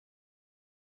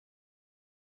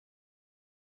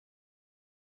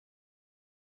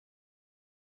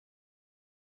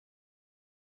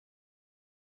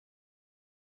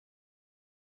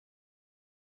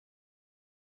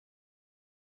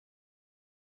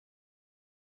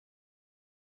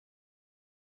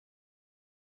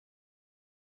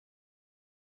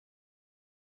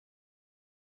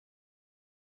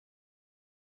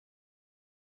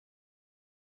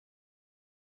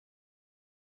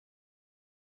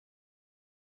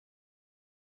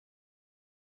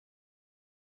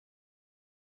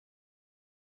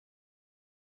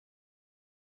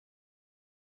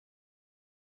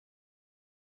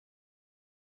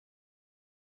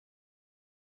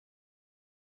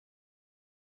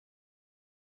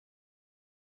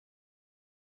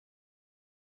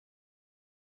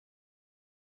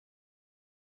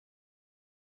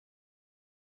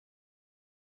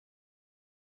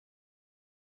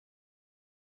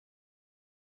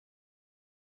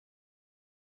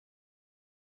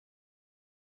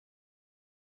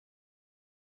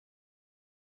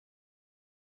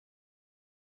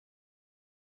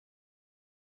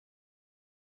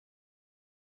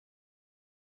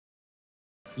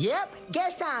Yep,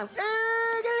 guess I'm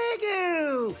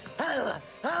oogly-goo.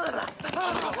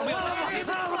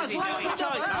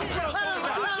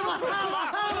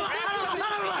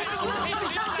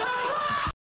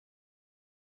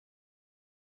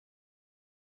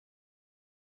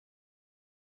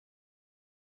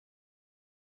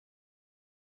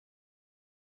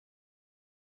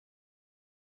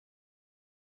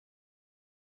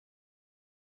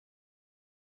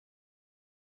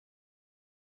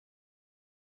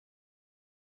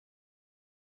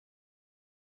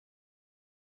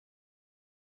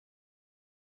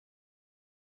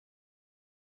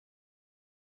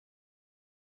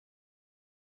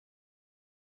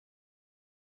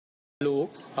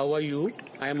 Hello, how are you?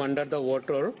 I am under the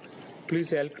water. Please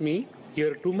help me.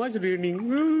 Here too much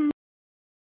raining.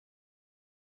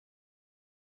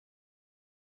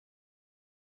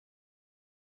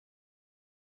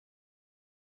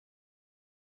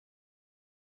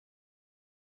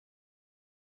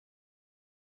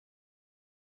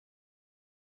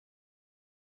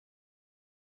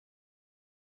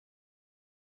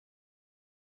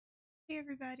 Hey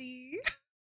everybody.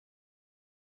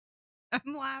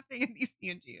 I'm laughing at these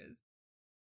Stangios.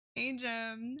 Hey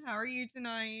Jem, how are you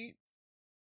tonight?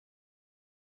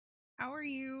 How are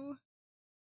you?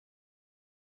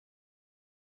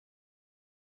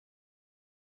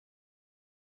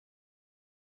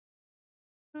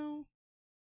 Oh.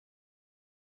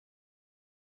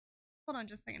 Hold on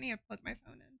just a second. I need to plug my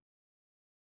phone in.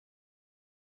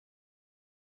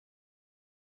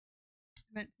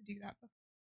 I meant to do that before.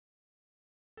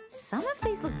 Some of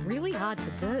these look really hard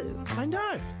to do. I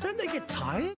know. Don't they get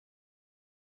tired?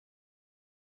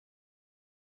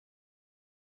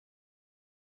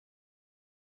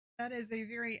 That is a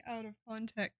very out of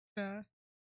context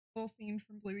full scene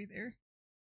from Bluey there.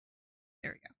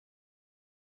 There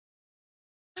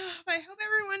we go. I hope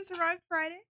everyone survived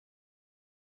Friday.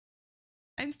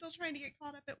 I'm still trying to get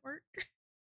caught up at work.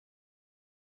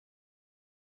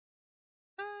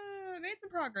 Made some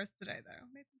progress today though.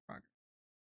 Made some progress.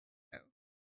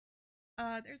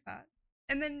 So, there's that.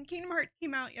 And then Kingdom Hearts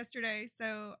came out yesterday,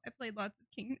 so I played lots of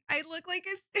Kingdom. I look like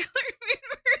a Sailor Moon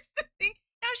or something.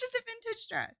 No, it's just a vintage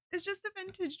dress. It's just a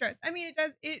vintage dress. I mean,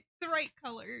 it's the right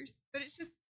colors, but it's just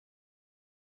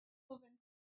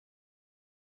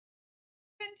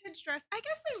vintage dress. I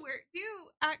guess they do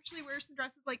actually wear some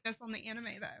dresses like this on the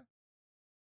anime though.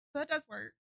 So that does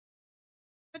work.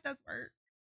 That does work.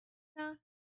 Yeah.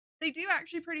 They do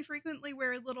actually pretty frequently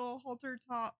wear little halter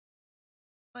top,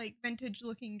 like vintage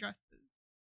looking dresses.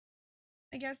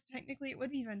 I guess technically it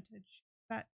would be vintage.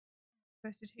 That's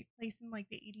supposed to take place in like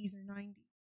the 80s or 90s.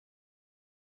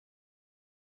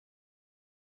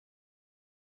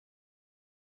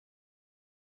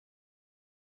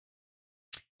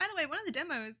 By the way, one of the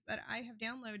demos that I have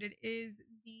downloaded is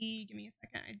the. Give me a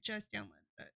second. I just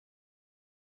downloaded it.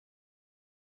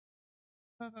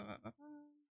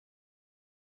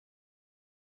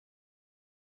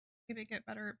 Maybe I get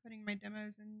better at putting my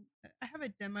demos in. I have a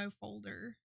demo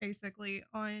folder basically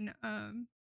on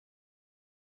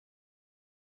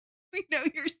we know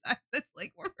your size. That's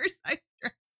like warmer size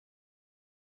dress.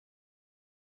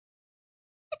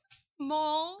 It's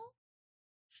small,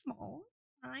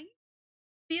 fine.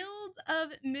 Fields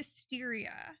of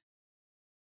Mysteria.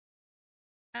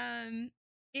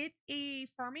 It's a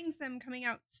farming sim coming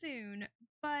out soon,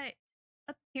 but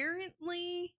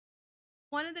apparently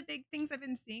one of the big things I've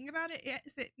been seeing about it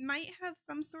is it might have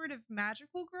some sort of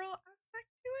magical girl aspect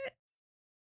to it.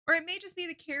 Or it may just be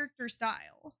the character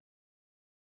style.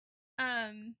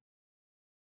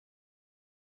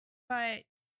 But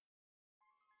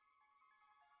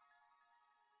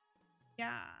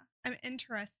yeah, I'm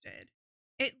interested.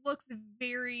 It looks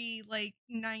very like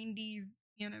 90s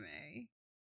anime.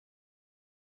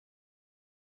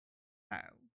 So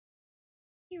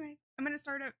anyway, I'm gonna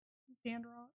start up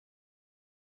Sandrock.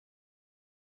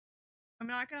 I'm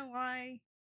not gonna lie,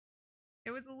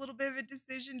 it was a little bit of a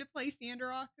decision to play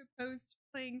Sandrock opposed to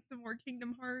playing some more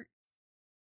Kingdom Hearts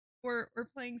or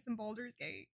playing some Baldur's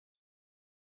Gate.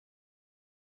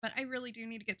 But I really do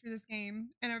need to get through this game,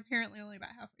 and I'm apparently only about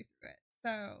halfway through it.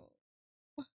 So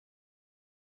it's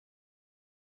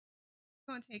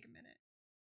gonna take a minute.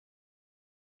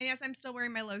 And yes, I'm still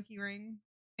wearing my Loki ring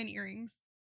and earrings.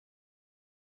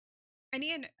 I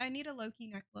need a Loki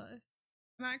necklace.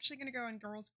 I'm actually gonna go on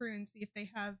Girls Crew and see if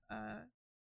they have a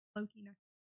Loki necklace.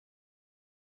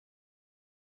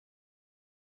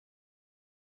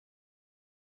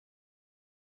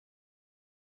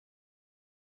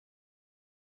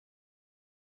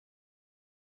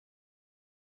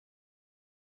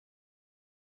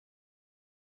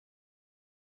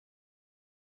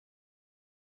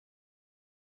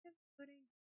 Loading.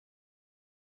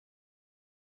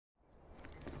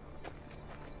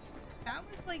 That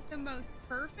was like the most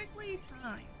perfectly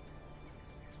timed.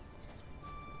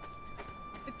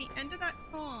 At the end of that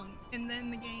song, and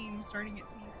then the game starting its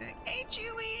music. Hey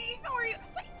Chewy, how are you? I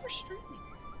thought you were streaming.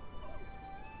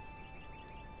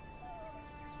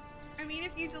 I mean,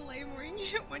 if you delay more, you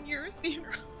get 1 year of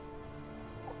Sandra.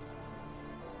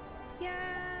 Yeah.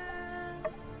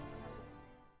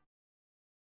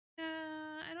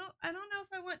 I don't know if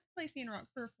I want to play Sandrock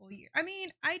for a full year. I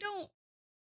mean, I don't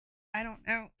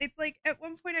know. It's like at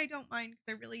one point I don't mind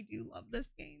because I really do love this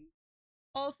game.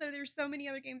 Also, there's so many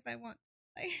other games I want to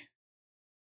play.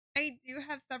 I do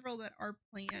have several that are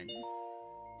planned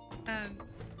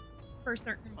for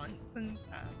certain months and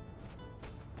stuff.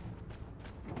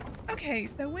 Okay,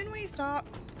 so when we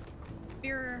stopped,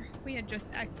 we had just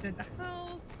exited the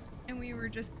house and we were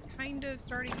just kind of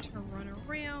starting to run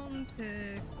around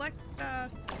to collect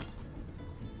stuff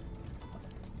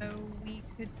so we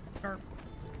could start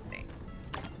things.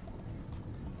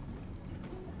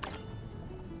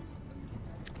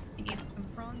 We needed some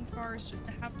bronze bars just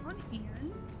to have on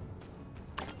hand.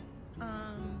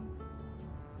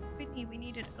 We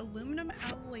needed aluminum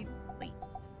alloy plate.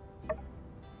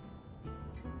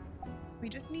 We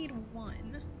just need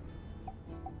 1.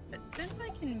 But since I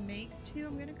can make 2,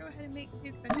 I'm gonna go ahead and make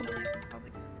 2 because I feel like I'm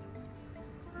probably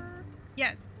gonna...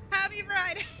 Yes! Happy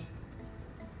Friday!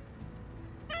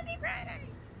 Happy Friday!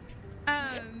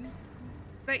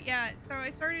 But yeah, so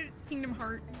I started Kingdom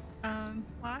Hearts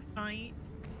last night.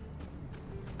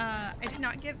 I did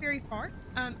not get very far.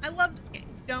 I love this game.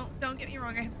 Don't get me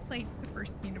wrong, I have played the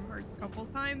first Kingdom Hearts a couple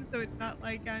times, so it's not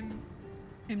like I'm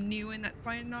new and that's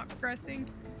why I'm not progressing.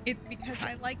 It's because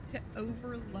I like to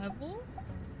over level.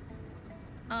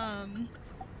 But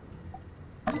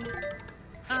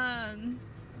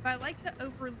I like to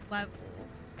over level.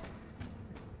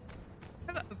 I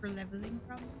have an over leveling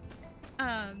problem.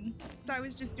 So I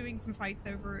was just doing some fights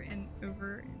over and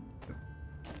over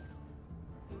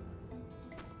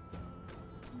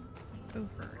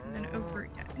and then over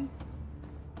again.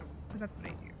 Because that's what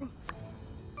I do.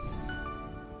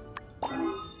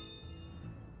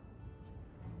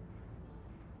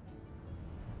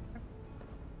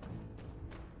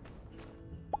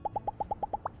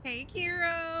 Hey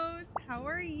Kiros, how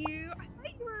are you? I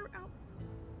thought you were out.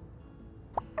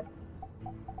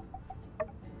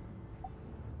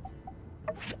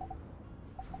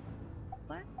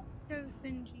 Let's go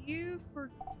send you for...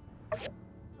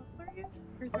 What are you?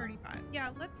 You're 35. Yeah,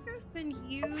 let's go send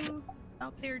you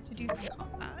out there to do some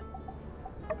combat.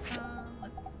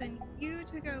 Let's send you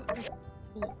to go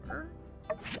explore.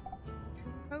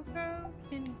 Coco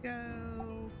can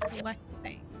go collect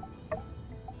things.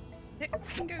 Hicks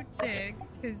can go dig,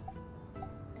 because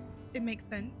it makes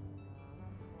sense.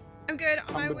 I'm good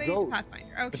on my way to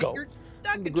Pathfinder. Okay, you're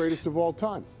stuck. I'm the greatest of all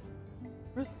time.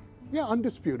 Yeah,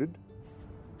 undisputed.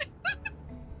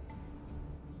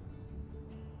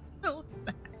 Oh,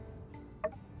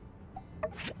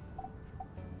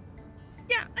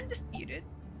 yeah, undisputed.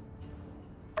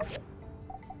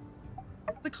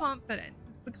 The confident.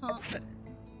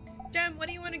 Jem, what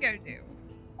do you want to go do?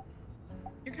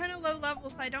 You're kind of low level,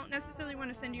 so I don't necessarily want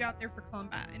to send you out there for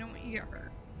combat. I don't want you to get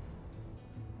hurt.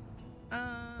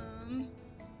 You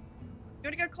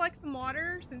want to go collect some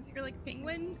water since you're like a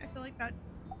penguin? I feel like that's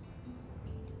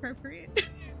appropriate.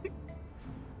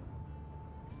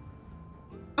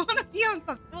 I want to be on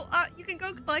something. Well, you can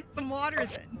go collect some water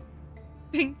then.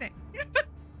 Same thing.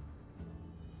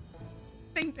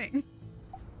 Same thing.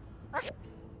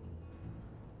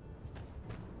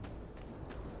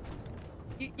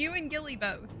 You and Gilly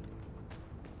both.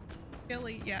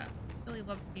 Gilly, yeah. Gilly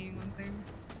loved being one thing.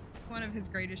 One of his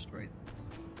greatest joys.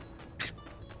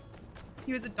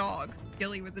 He was a dog.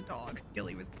 Gilly was a dog.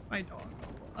 Gilly was my dog.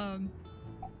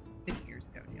 50 years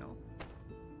ago now.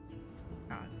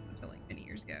 God, I feel like 50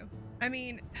 years ago. I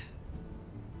mean,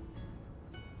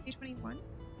 2021?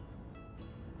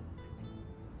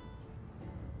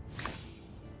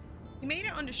 He made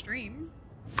it onto stream.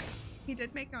 He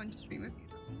did make it onto stream a few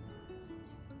times.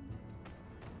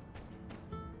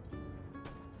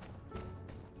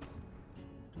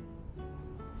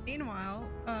 Meanwhile,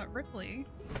 Ripley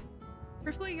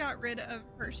got rid of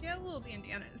her. She had a little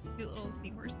bandana, this cute little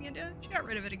seahorse bandana. She got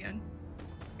rid of it again.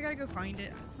 I gotta go find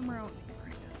it somewhere else.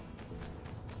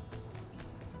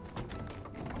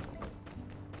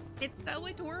 It's so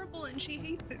adorable and she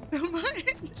hates it so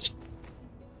much.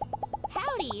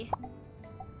 Howdy.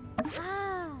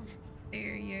 Ah.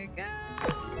 There you go.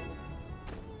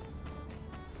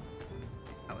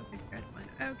 That was a good one.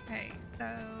 Okay, so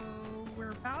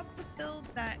we're about to build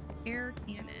that air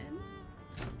cannon.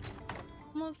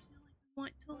 almost feel like I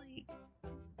want to like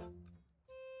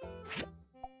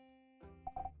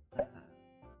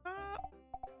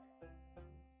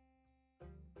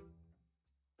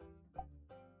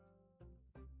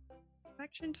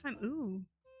action time. Ooh.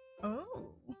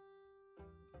 Oh.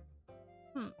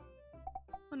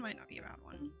 One might not be a bad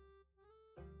one.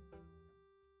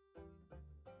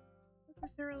 Not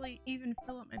necessarily even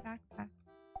fill up my backpack.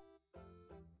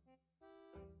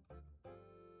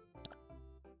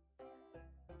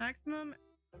 Maximum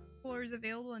floors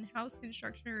available in house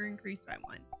construction are increased by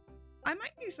 1. I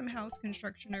might do some house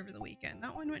construction over the weekend.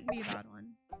 That one wouldn't be a bad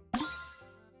one.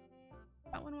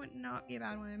 That one would not be a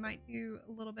bad one. I might do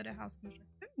a little bit of house construction.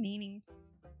 I'm meaning to.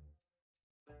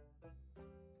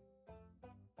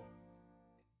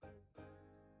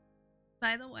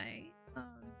 By the way,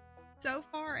 so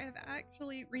far I've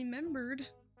actually remembered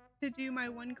to do my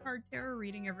 1-card tarot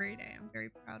reading every day. I'm very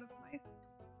proud of myself.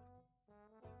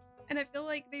 And I feel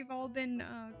like they've all been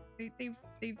they've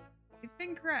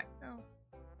been correct. So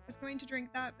I was going to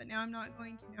drink that, but now I'm not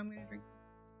going to. Now I'm going to drink.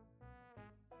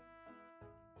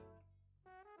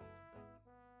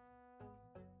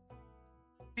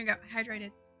 There you go.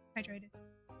 Hydrated.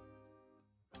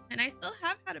 And I still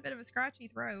have had a bit of a scratchy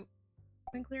throat.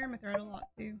 I've been clearing my throat a lot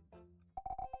too.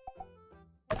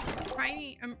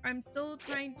 I'm still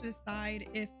trying to decide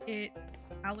if it's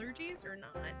allergies or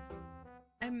not.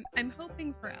 I'm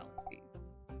hoping for allergies.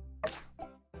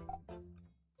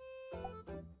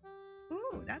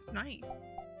 Ooh, that's nice.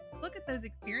 Look at those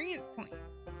experience points.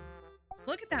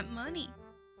 Look at that money.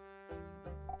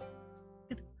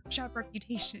 Look at the workshop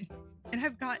reputation. And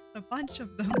I've got a bunch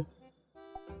of them.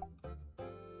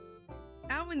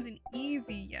 That one's an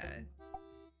easy yes.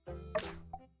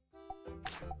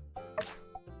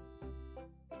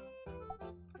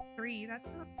 That's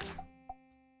not.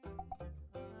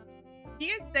 He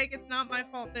is sick. It's not my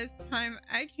fault this time.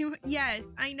 I can't. Yes,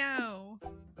 I know.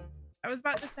 I was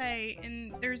about to say,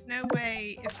 and there's no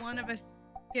way if one of us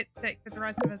gets sick that the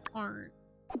rest of us aren't.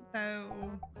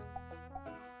 So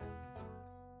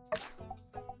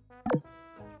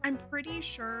I'm pretty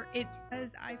sure it's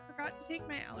because I forgot to take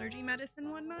my allergy medicine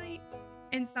one night.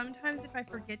 And sometimes if I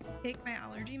forget to take my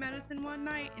allergy medicine one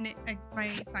night and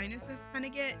my sinuses kind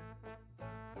of get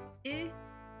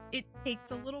it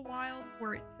takes a little while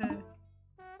for it to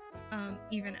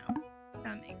even out.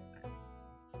 That makes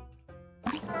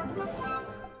sense.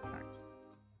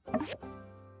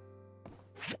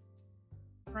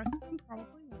 The rest of them probably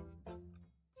won't.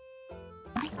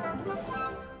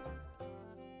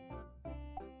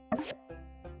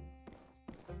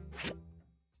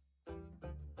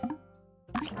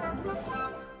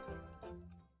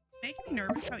 Making me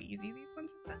nervous how easy these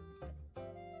ones have been.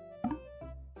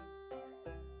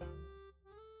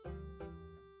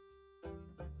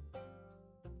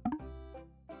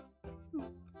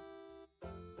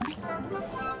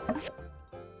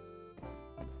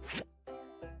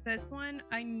 This one,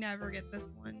 I never get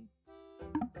this one.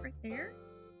 Right there?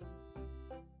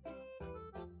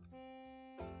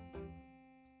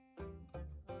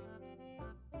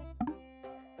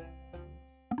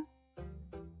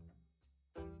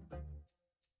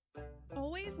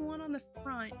 Always one on the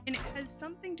front, and it has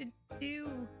something to do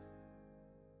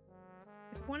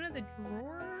with one of the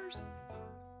drawers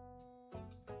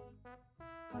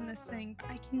on this thing,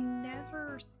 but I can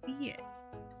never see it.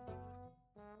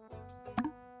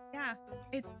 Yeah,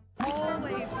 it's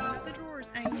always one of the drawers.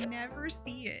 I never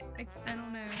see it. I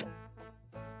don't know.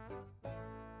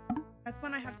 That's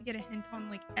one I have to get a hint on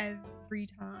like every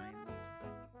time.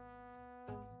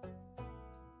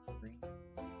 3,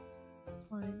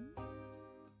 1.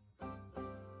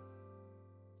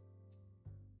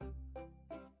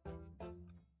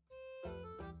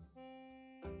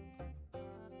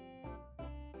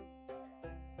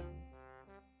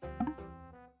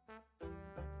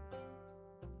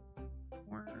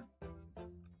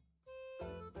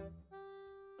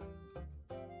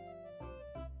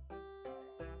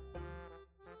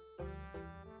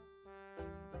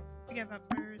 Give up.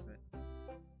 Where is it?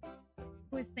 I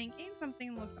was thinking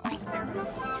something looked off there, but I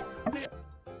wasn't sure.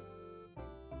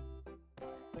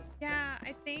 Yeah,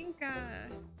 I think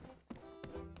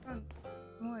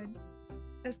wood.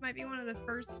 This might be one of the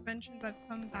first conventions I've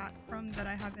come back from that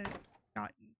I haven't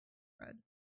gotten read.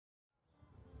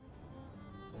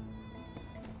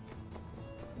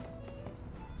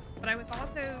 But I was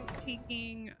also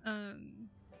taking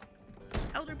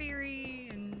elderberry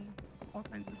and all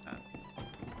kinds of stuff.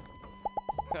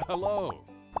 Hello.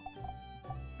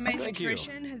 My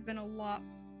nutrition has been a lot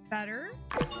better,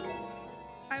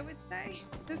 I would say,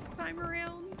 this time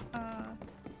around,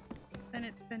 than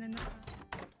it's been in the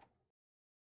past.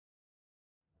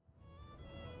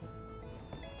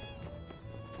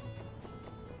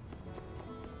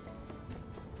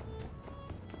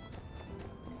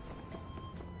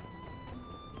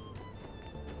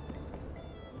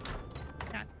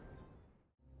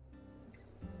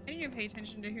 didn't pay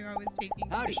attention to who I was taking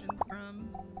Howdy. commissions from.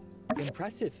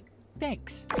 Impressive.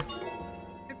 Thanks.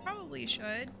 I probably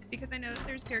should, because I know that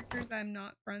there's characters that I'm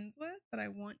not friends with that I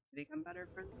want to become better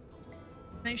friends with.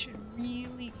 And I should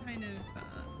really kind of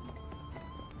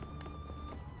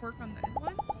work on those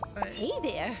ones. But Hey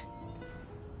there.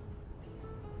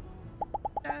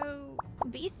 so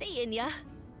Be seeing ya.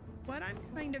 what I'm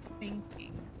kind of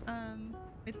thinking,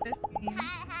 with this game,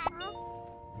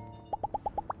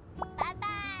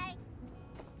 Bye-bye.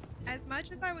 as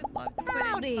much as I would love to put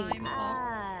Howdy. in time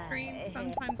off stream,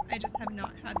 sometimes I just have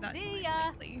not had that See time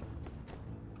ya. lately.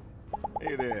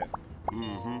 Hey there.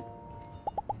 Mm-hmm.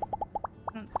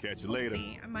 I don't know. Catch you We'll later.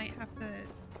 see. I might have to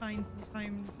find some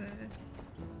time to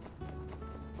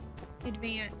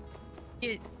advance,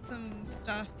 get some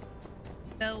stuff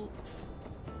built,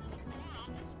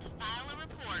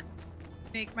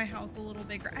 make my house a little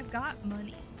bigger. I've got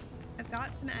money. I've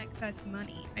got some excess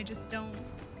money. I just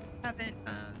haven't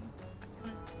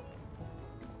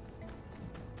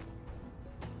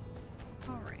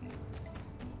all right.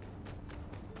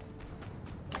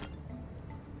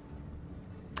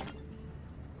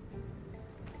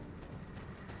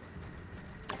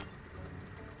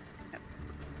 Yep.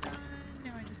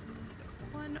 Now I just need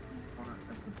one more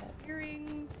of the ball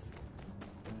earrings.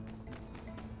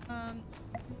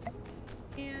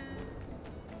 And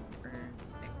where's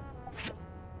six?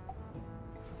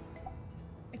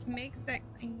 I can make 6.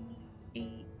 I need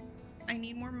 8. I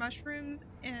need more mushrooms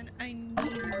and I need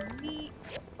more meat.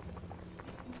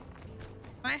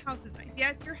 My house is nice.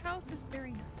 Yes, your house is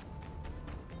very nice.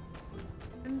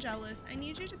 I'm jealous. I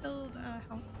need you to build a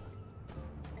house.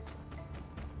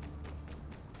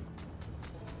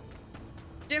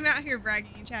 I'm out here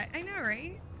bragging in chat. I know,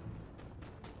 right?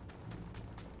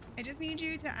 I just need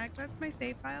you to access my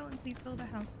save file and please build a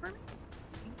house for me.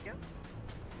 Thank you.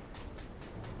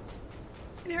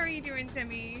 And how are you doing,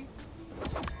 Timmy?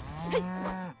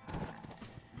 Oh.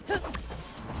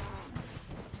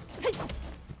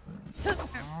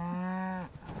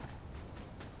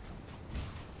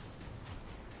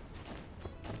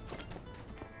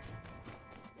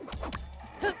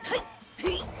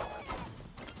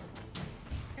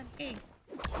 Got an egg.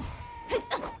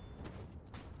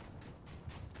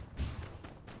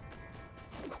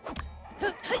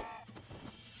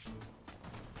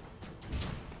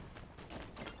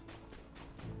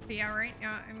 But yeah, right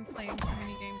now I'm playing so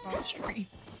many games off stream.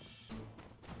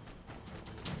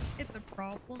 It's a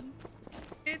problem.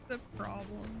 It's a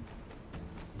problem.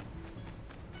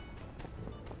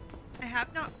 I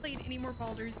have not played any more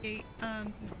Baldur's Gate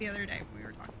since the other day when we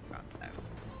were talking about that.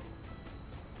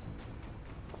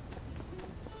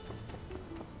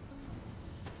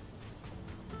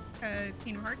 Because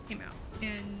Kingdom Hearts came out,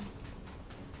 and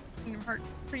Kingdom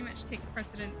Hearts pretty much takes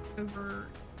precedence over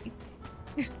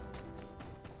anything.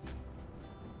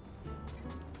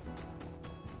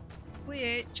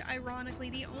 Which, ironically,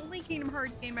 the only Kingdom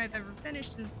Hearts game I've ever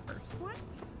finished is the first one.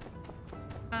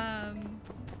 I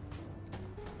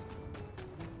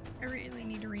really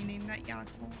need to rename that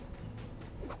Yackle.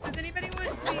 Does anybody want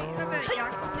to have a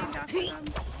Yackle named after them?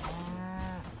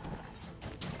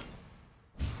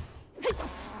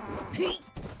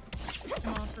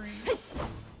 I'm offering.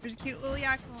 There's a cute little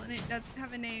Yackle and it doesn't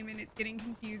have a name and it's getting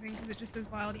confusing because it just says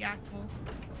Wild Yackle.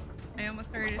 I almost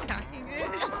started attacking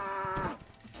it.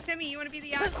 Timmy, you want to be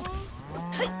the Yackle?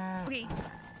 Okay.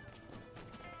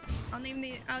 I'll name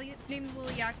the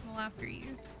little Yackle after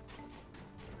you.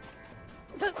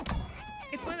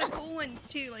 It's one of the cool ones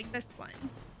too, like this one.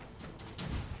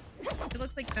 It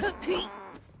looks like this one.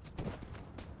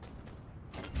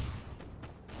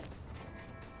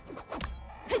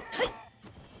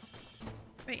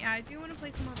 But yeah, I do want to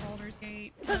play some more Baldur's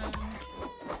Gate. I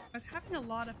was having a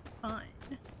lot of fun.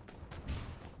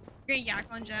 You're gonna yak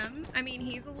on Gem? I mean,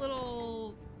 he's a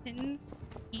little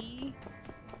pinsky.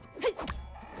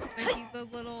 But he's a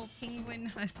little penguin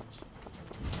husky.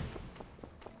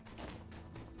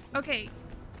 Okay.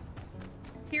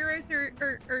 Heroes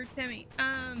or Timmy?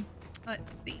 Let's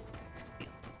see.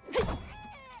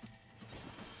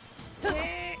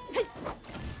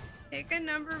 Pick a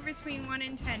number between 1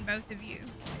 and 10, both of you.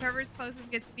 Whoever's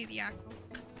closest gets to be the Yackle.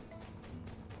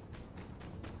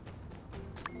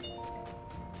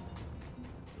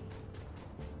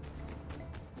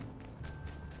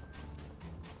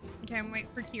 Okay, I'm waiting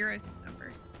for Kira's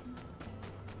number.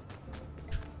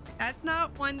 That's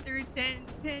not 1 through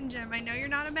 10, Jim. I know you're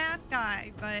not a math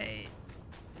guy, but...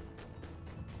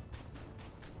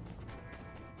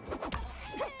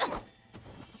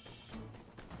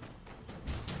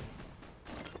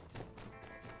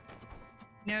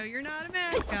 No, you're not a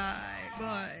math guy,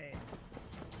 but...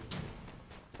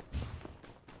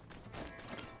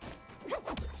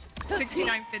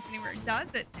 69 fits anywhere. Does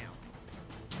it now?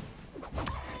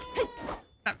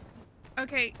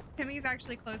 Okay, Timmy's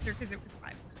actually closer because it was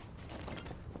 5.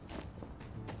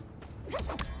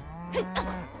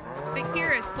 But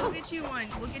Kyrus, we'll get you one.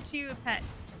 We'll get you a pet.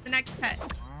 The next pet.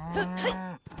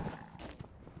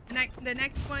 The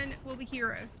next one will be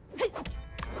Kyrus.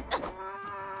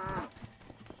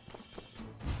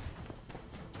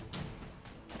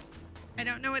 I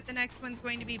don't know what the next one's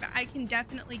going to be, but I can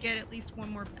definitely get at least one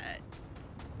more pet.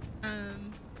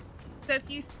 So if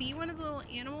you see one of the little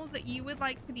animals that you would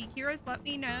like to be Kyrus, let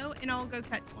me know and I'll go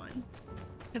catch one.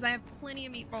 Because I have plenty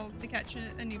of meatballs to catch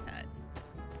a new pet.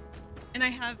 And I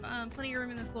have plenty of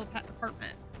room in this little pet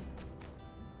apartment.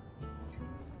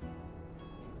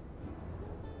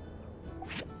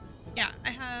 Yeah,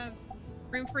 I have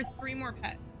room for 3 more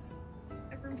pets.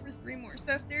 I have room for 3 more.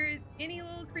 So if there is any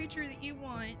little creature that you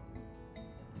want,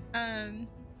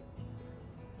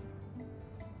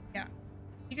 yeah,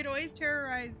 you could always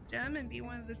terrorize Jem and be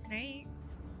one of the snakes.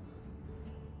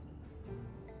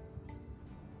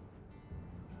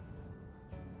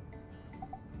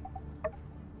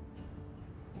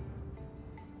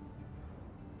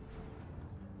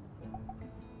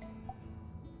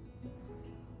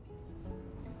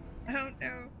 I don't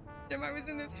know. Jem, I was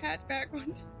in this hatchback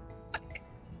one time.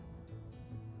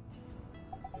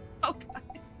 Oh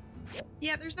god.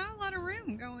 Yeah, there's not a lot of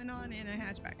room going on in a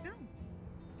hatchback. No.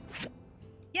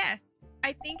 Yes,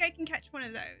 I think I can catch one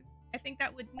of those. I think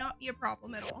that would not be a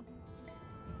problem at all.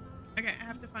 Okay, I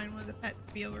have to find one of the pets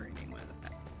to be able to rename one of the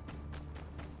pets.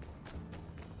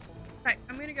 Right,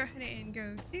 I'm gonna go ahead and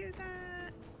go do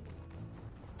that.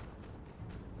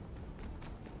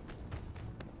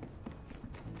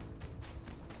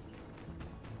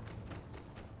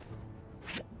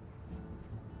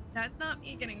 That's not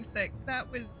me getting sick.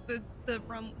 That was the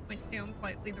rum went down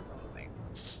slightly the wrong way.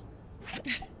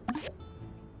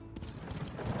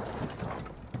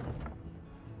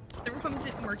 The rum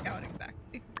didn't work out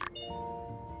exactly. I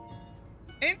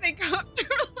didn't say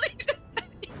comfortably to say.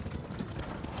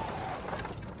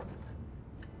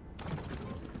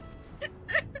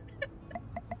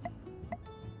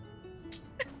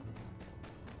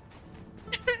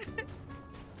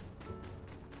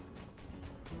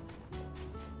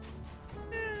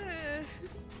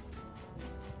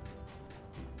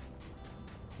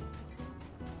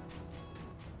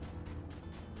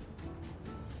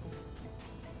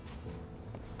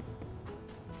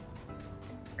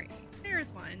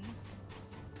 There's one.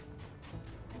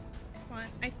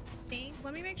 I think.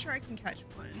 Let me make sure I can catch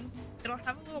one. It'll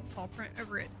have a little paw print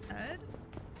over its head.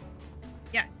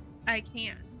 Yeah, I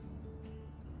can.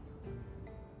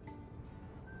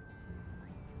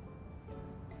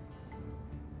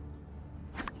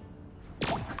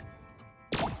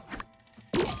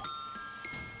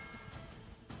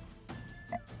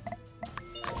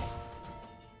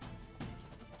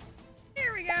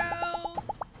 There we go.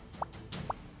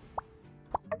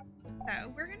 So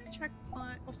we're gonna check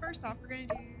on. Well, first off, we're gonna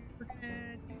do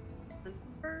one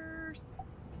first.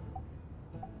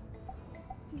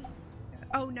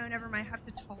 Oh no, never mind. I have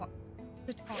to talk to.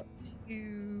 I'm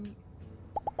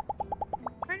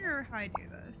trying to remember how I do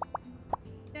this.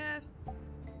 Jeff.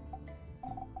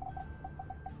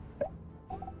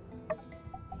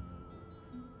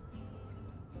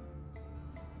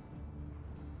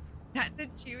 That's a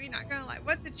Chewy. Not gonna lie.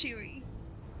 What's a Chewy?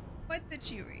 What's a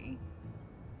Chewy?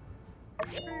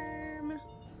 Okay.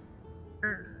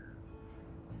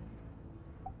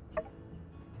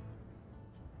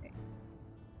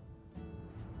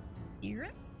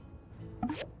 Kyrus?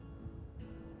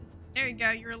 There you go,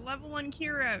 you're a level 1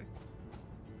 Kyrus.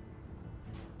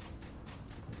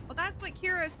 Well, that's what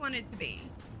Kyrus wanted to be.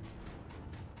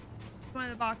 One of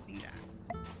the boxing jacks.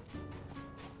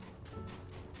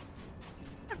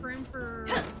 Have room for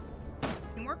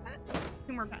 2 more pets?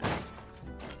 2 more pets.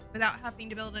 Without having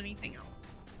to build anything else.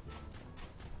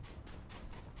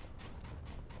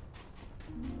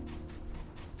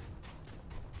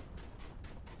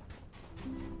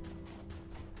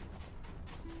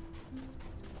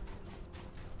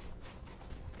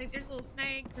 I think there's little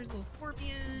snakes, there's little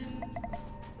scorpions.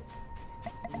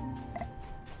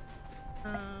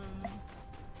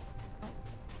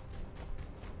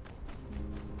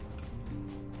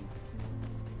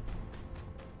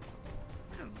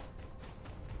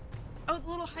 Oh, the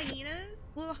little hyenas?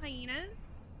 Little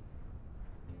hyenas?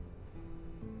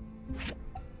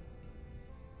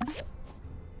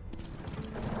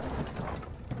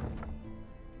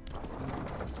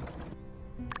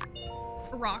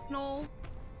 A rock knoll?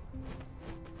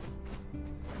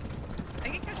 I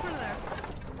can catch one of those.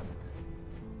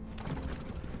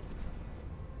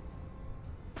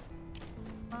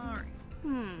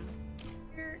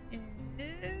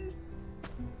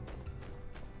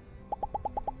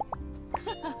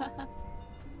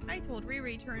 told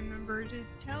Riri to remember to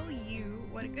tell you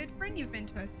what a good friend you've been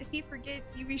to us. If he forgets,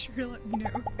 you be sure to let me know,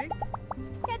 okay?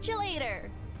 Catch you later.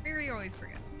 Riri always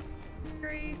forgets.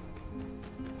 Grace.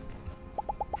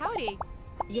 Howdy.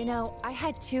 You know, I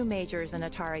had 2 majors in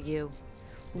Ta9i.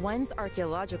 One's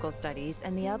archaeological studies,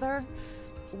 and the other,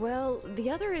 well, the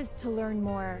other is to learn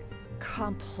more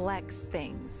complex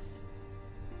things.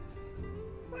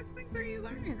 What things are you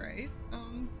learning, Grace?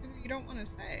 If you don't want to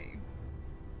say.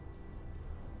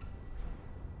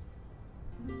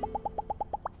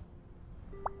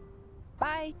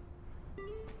 Bye.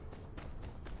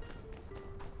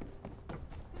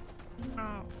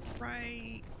 Oh,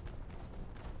 right.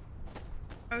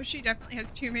 Oh, she definitely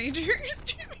has 2 majors.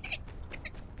 2 majors.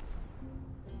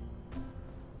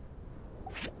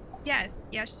 Yes,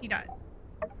 yes, she does.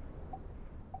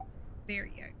 There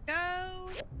you go.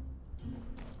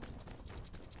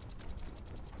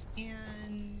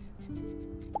 And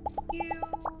you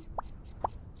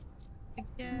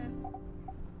again.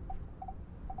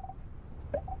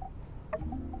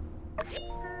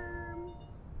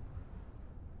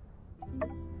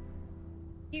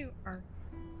 You are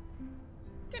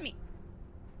Timmy.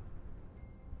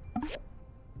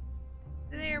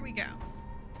 There we go.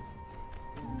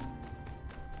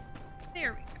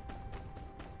 There we go.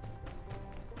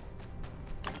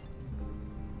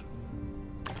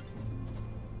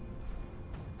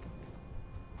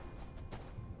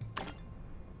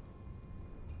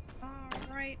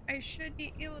 Alright, I should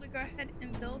be able to go ahead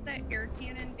and build that air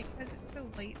cannon because it's so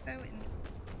late though. And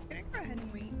can I go ahead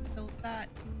and wait and build that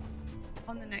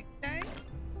on the next day?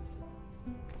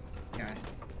 Go ahead.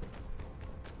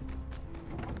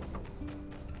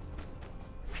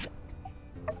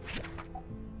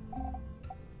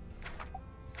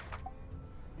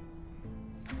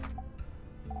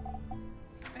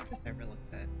 I just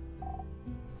overlooked it.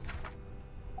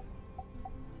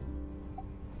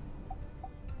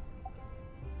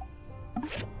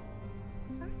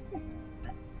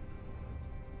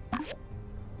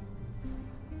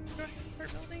 Go ahead and start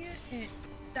building it. It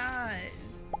does.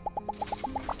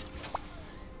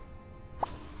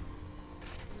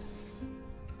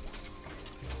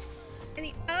 And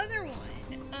the other one,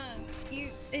 you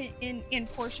in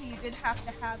Portia, you did have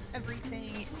to have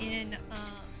everything in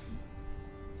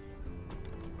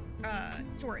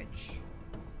storage.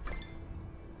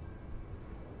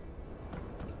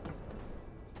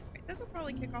 Right, this will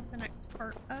probably kick off the next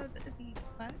part of the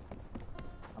quest.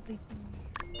 Probably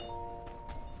tomorrow.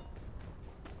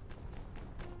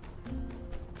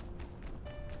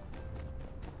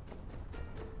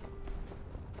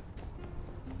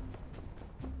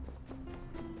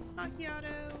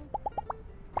 Macchiato.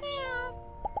 I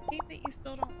hate that you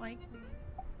still don't like me.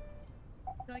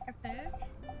 You like a fish?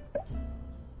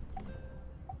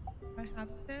 I have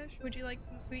a fish. Would you like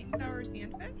some sweet and sour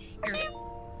sandfish? Here.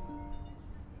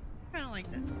 Kinda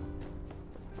liked it.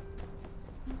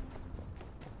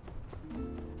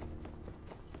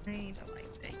 Kinda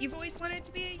liked it. You've always wanted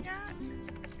to be a yak?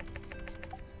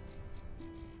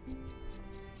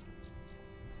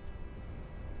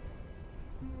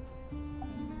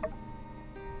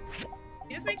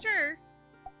 Just make sure.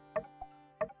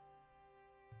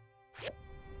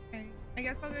 Okay, I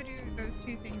guess I'll go do those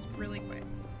 2 things really quick.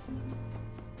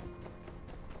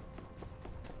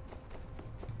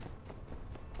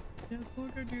 Yeah, we'll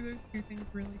go do those 2 things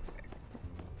really quick.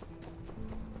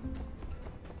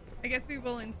 I guess we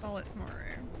will install it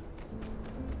tomorrow.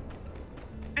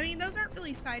 I mean, those aren't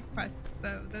really side quests,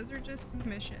 though. Those are just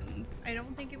missions. I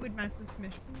don't think it would mess with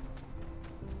missions.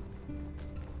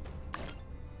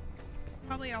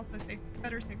 Probably also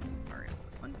better safe than sorry on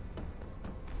that one.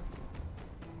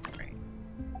 Right.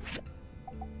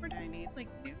 Or do I need like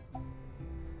 2?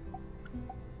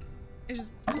 It's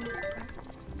just one.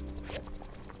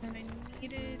 And I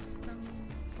needed some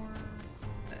more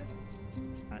of this.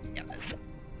 Yeah, that's it.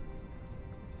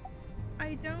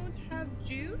 I don't have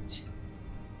jute.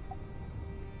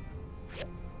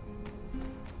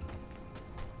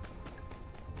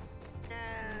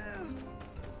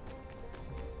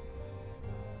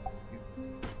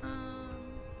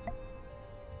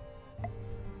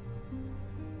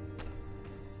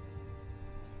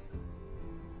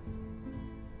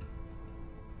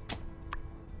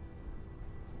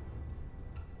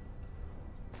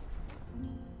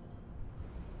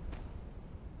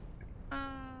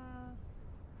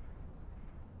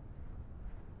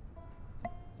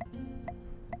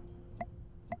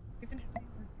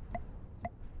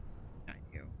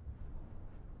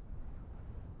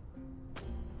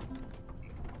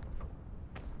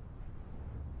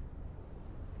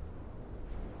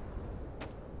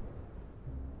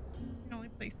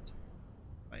 Placed.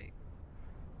 Wait.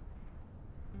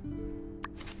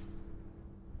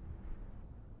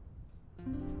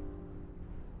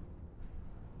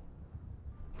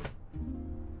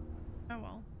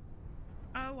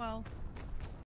 well.